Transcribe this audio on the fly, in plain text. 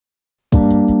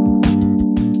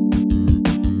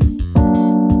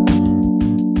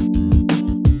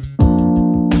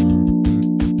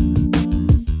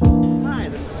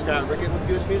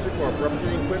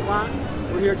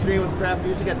here today with Kraft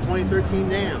Music at 2013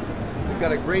 NAMM. We've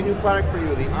got a great new product for you,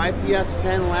 the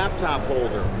IPS10 laptop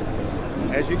holder.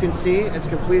 As you can see, it's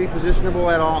completely positionable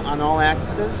on all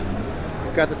axes.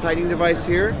 We've got the tightening device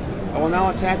here. I will now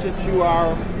attach it to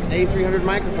our A300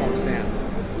 microphone stand.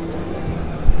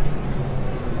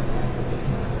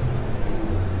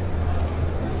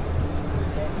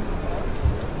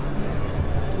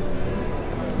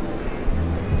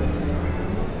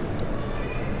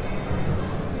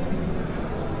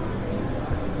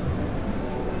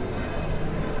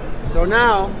 So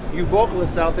now, you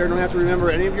vocalists out there don't have to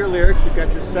remember any of your lyrics. You've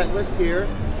got your set list here.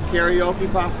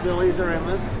 Karaoke possibilities are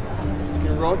endless. You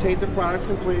can rotate the products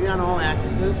completely on all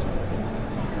axes.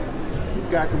 You've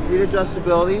got complete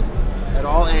adjustability at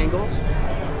all angles.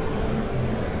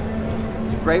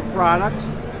 It's a great product.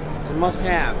 It's a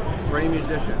must-have for any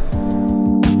musician.